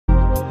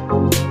Hey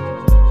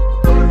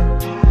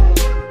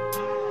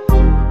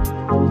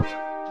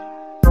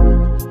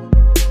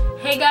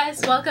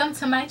guys, welcome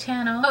to my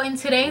channel. So in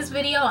today's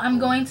video, I'm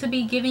going to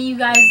be giving you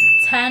guys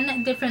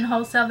 10 different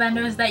wholesale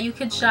vendors that you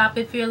could shop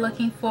if you're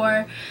looking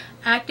for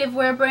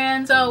activewear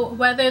brands. So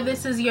whether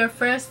this is your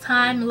first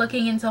time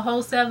looking into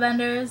wholesale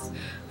vendors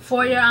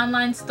for your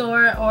online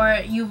store, or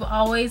you've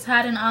always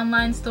had an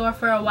online store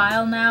for a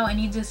while now and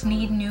you just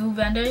need new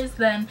vendors,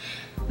 then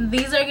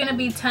these are going to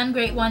be 10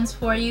 great ones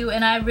for you.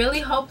 And I really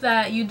hope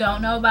that you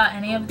don't know about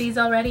any of these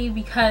already,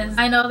 because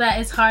I know that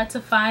it's hard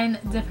to find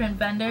different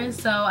vendors.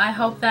 So I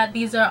hope that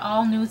these are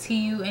all new to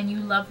you and you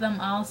love them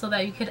all, so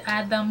that you could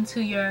add them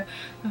to your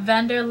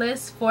vendor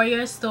list for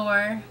your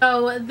store.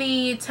 So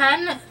the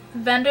 10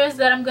 vendors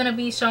that I'm going to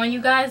be showing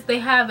you guys, they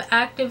have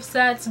active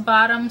sets,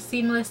 bottoms,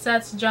 seamless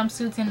sets,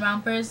 jumpsuits, and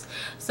rompers.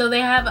 So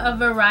they have a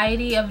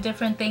variety of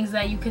different things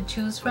that you could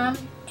choose from.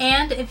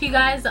 And if you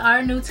guys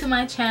are new to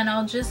my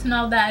channel, just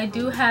know that I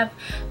do have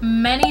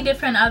many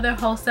different other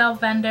wholesale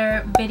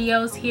vendor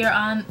videos here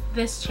on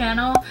this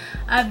channel.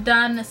 I've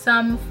done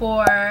some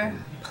for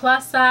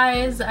plus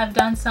size, I've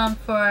done some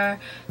for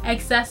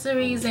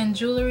accessories and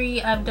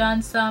jewelry, I've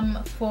done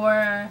some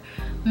for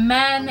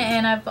men,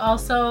 and I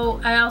also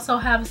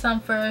have some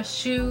for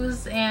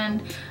shoes,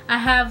 and I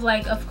have,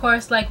 like, of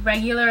course, like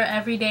regular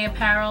everyday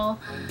apparel.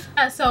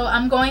 So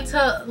I'm going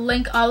to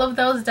link all of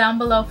those down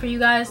below for you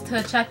guys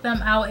to check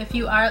them out if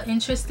you are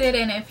interested,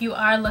 and if you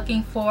are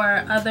looking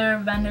for other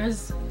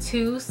vendors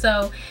too.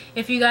 So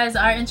if you guys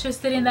are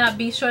interested in that,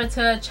 be sure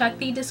to check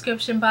the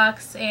description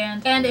box.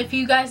 And if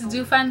you guys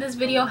do find this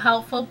video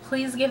helpful,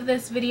 please give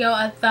this video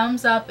a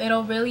thumbs up.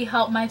 It'll really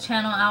help my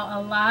channel out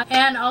a lot.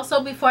 And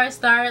also, before I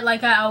start,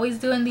 like I always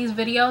do in these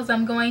videos,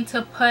 I'm going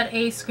to put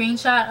a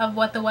screenshot of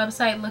what the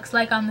website looks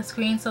like on the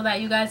screen, so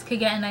that you guys could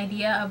get an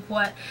idea of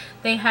what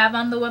they have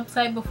on the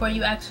website before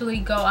you actually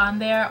go on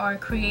there or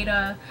create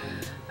a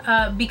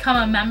become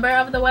a member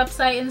of the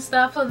website and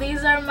stuff. So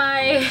these are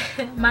my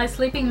my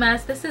sleeping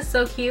mask. This is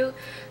so cute.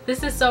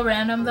 This is so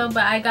random though,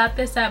 but I got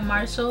this at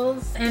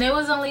Marshall's and it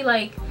was only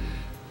like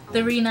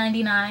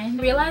 $3.99. I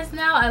realize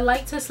now I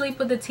like to sleep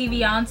with the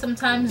TV on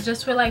sometimes,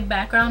 just for like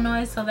background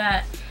noise, so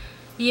that,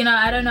 you know,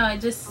 I don't know,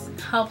 it just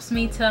helps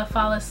me to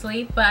fall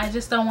asleep, but I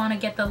just don't want to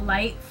get the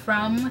light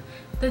from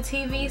the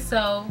TV.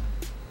 So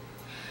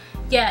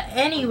yeah,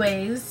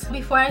 anyways,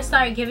 before I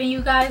start giving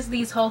you guys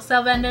these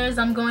wholesale vendors,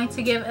 I'm going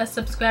to give a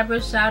subscriber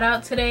shout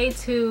out today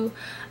to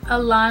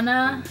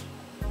Alana.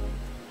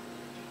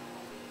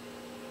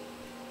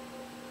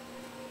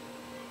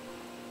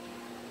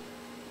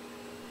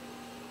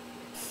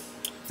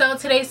 So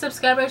today's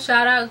subscriber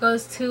shout out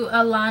goes to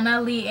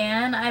Alana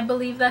Leanne. I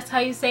believe that's how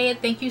you say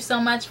it. Thank you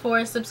so much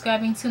for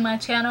subscribing to my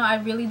channel. I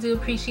really do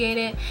appreciate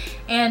it.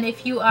 And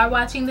if you are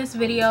watching this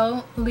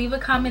video, leave a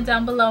comment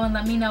down below and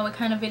let me know what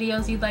kind of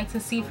videos you'd like to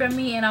see from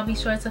me, and I'll be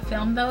sure to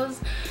film those.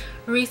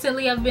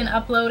 Recently I've been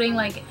uploading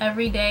like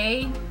every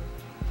day,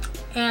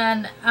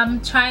 and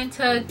I'm trying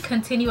to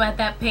continue at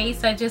that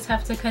pace. I just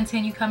have to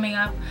continue coming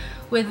up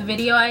with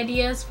video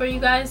ideas for you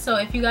guys. So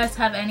if you guys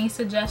have any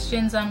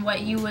suggestions on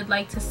what you would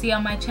like to see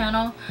on my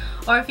channel,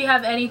 or if you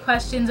have any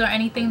questions or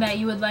anything that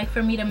you would like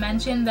for me to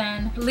mention,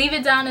 then leave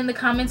it down in the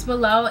comments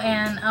below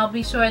and I'll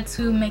be sure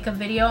to make a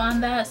video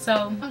on that.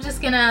 So I'm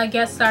just gonna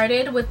get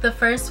started with the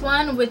first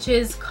one, which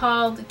is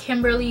called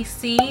Kimberly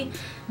C.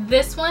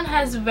 This one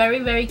has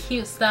very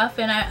cute stuff,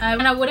 and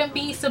I wouldn't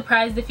be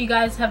surprised if you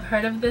guys have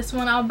heard of this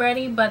one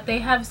already, but they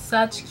have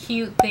such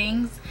cute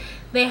things.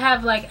 They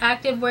have like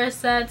activewear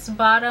sets,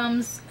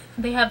 bottoms,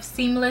 they have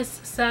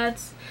seamless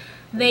sets.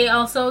 They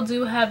also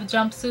do have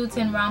jumpsuits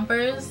and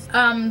rompers.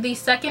 The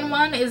second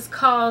one is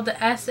called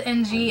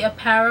S&G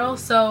Apparel.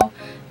 So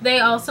they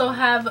also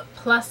have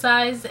plus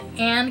size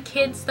and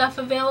kids stuff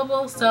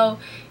available. So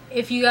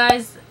if you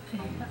guys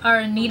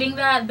are needing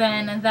that,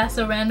 then that's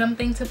a random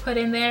thing to put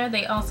in there.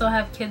 They also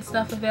have kids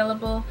stuff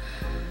available.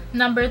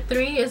 Number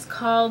 3 is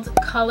called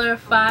Color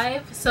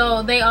 5.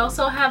 So they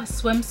also have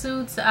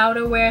swimsuits,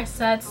 outerwear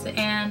sets,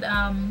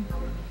 and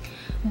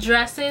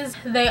dresses.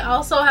 They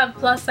also have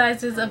plus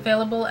sizes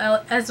available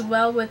as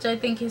well, which I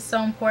think is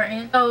so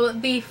important. So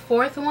the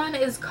fourth one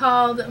is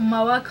called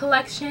Moa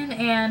Collection,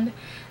 and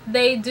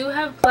they do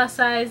have plus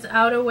size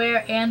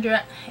outerwear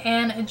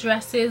and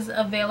dresses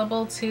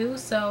available too.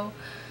 So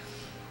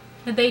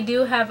they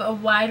do have a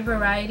wide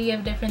variety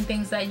of different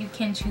things that you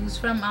can choose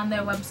from on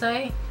their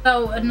website.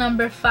 So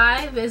number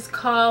 5 is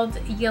called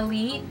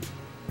Elite.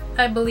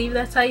 I believe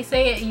that's how you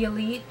say it,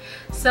 Elite.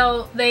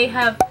 So they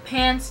have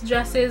pants,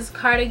 dresses,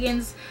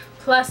 cardigans,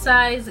 plus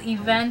size,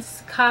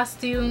 events,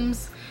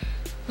 costumes,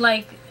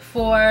 like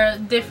for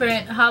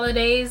different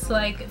holidays.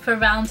 Like for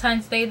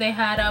Valentine's Day they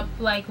had up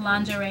like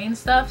lingerie and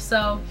stuff.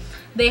 So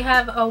they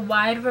have a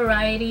wide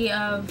variety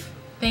of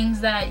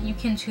things that you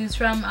can choose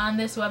from on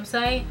this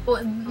website.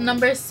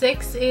 Number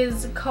 6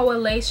 is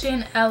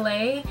Coalition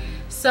LA.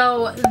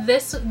 So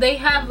they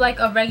have like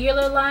a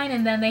regular line,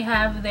 and then they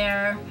have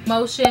their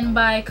Motion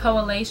by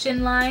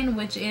Coalition line,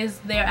 which is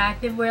their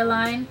activewear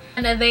line.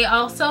 And they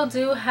also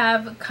do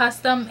have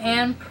custom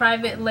and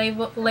private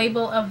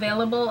label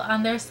available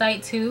on their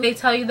site too. They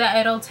tell you that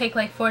it'll take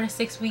like 4 to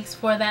 6 weeks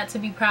for that to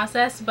be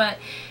processed, but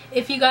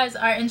if you guys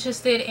are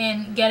interested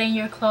in getting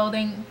your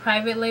clothing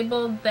private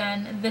labeled,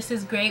 then this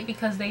is great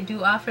because they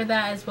do offer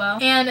that as well.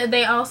 And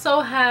they also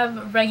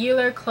have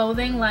regular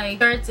clothing like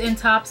shirts and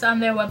tops on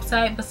their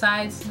website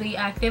besides the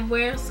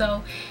activewear.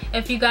 So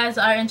if you guys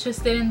are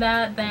interested in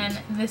that,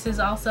 then this is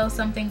also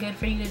something good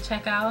for you to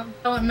check out.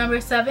 So number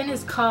 7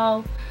 is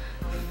called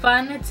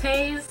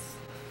Funtaze.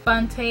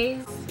 I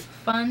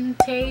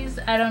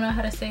don't know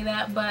how to say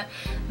that, but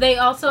they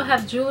also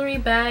have jewelry,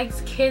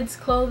 bags, kids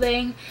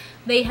clothing.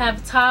 They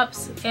have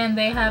tops and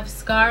they have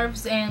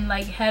scarves and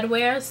like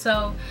headwear.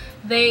 So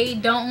they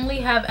don't only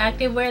have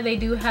activewear, they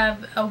do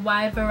have a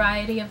wide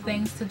variety of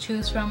things to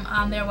choose from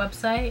on their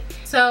website.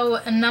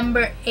 So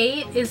number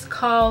 8 is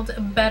called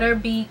Better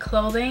Be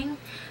Clothing.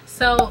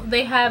 So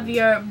they have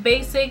your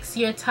basics,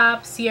 your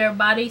tops, your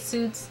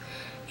bodysuits,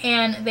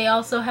 and they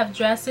also have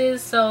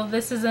dresses. So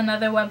this is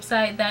another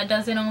website that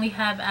doesn't only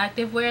have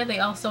activewear, they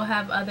also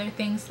have other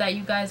things that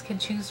you guys could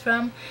choose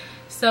from.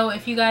 So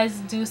if you guys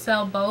do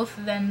sell both,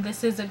 then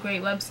this is a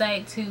great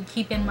website to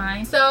keep in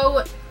mind.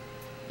 So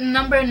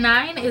number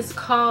 9 is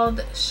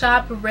called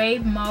Shop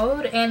Rave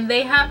Mode, and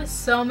they have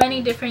so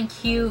many different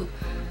cute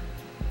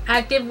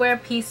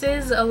activewear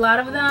pieces. A lot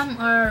of them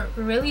are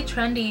really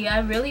trendy.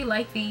 I really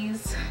like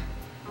these.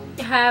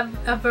 They have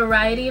a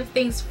variety of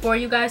things for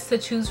you guys to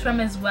choose from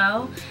as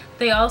well.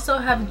 They also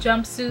have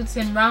jumpsuits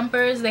and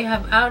rompers. They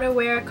have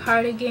outerwear,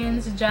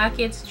 cardigans,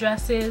 jackets,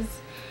 dresses.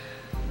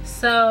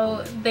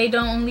 So they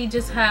don't only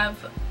just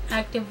have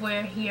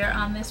activewear here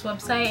on this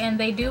website, and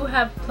they do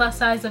have plus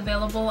size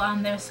available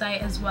on their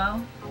site as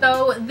well.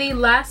 So the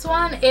last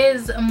one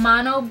is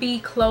Mono B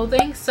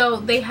Clothing. So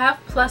they have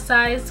plus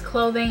size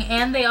clothing,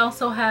 and they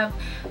also have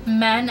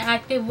men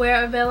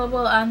activewear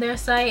available on their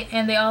site,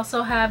 and they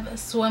also have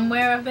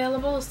swimwear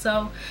available.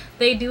 So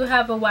they do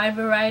have a wide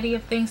variety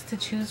of things to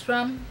choose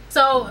from.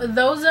 So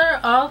those are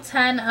all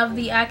 10 of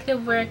the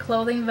activewear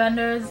clothing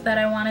vendors that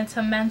I wanted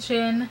to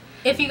mention.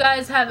 If you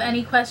guys have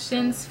any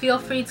questions, feel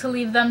free to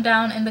leave them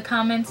down in the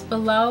comments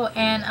below,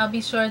 and I'll be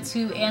sure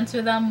to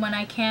answer them when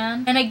I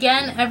can. And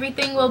again,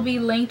 everything will be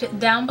linked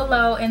down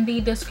below in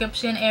the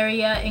description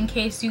area in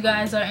case you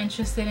guys are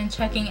interested in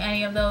checking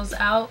any of those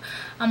out.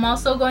 I'm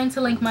also going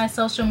to link my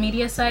social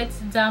media sites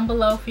down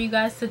below for you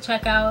guys to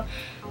check out,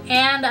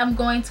 and I'm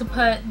going to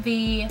put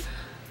the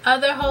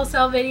other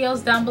wholesale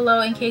videos down below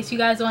in case you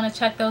guys want to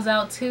check those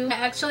out too. I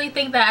actually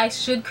think that I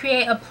should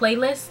create a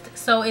playlist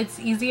so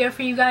it's easier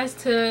for you guys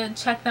to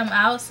check them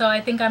out. So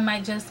I think I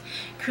might just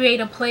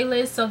create a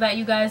playlist so that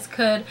you guys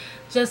could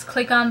just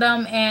click on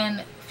them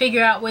and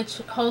figure out which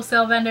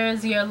wholesale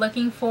vendors you're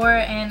looking for,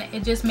 and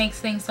it just makes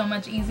things so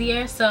much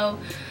easier. So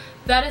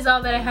that is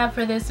all that I have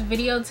for this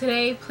video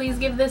today. Please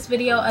give this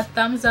video a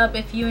thumbs up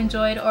if you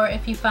enjoyed or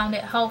if you found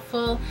it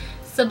helpful.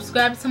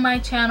 Subscribe to my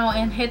channel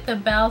and hit the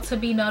bell to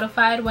be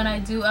notified when I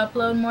do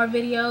upload more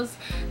videos.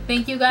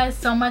 Thank you guys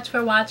so much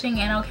for watching,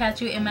 and I'll catch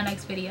you in my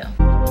next video.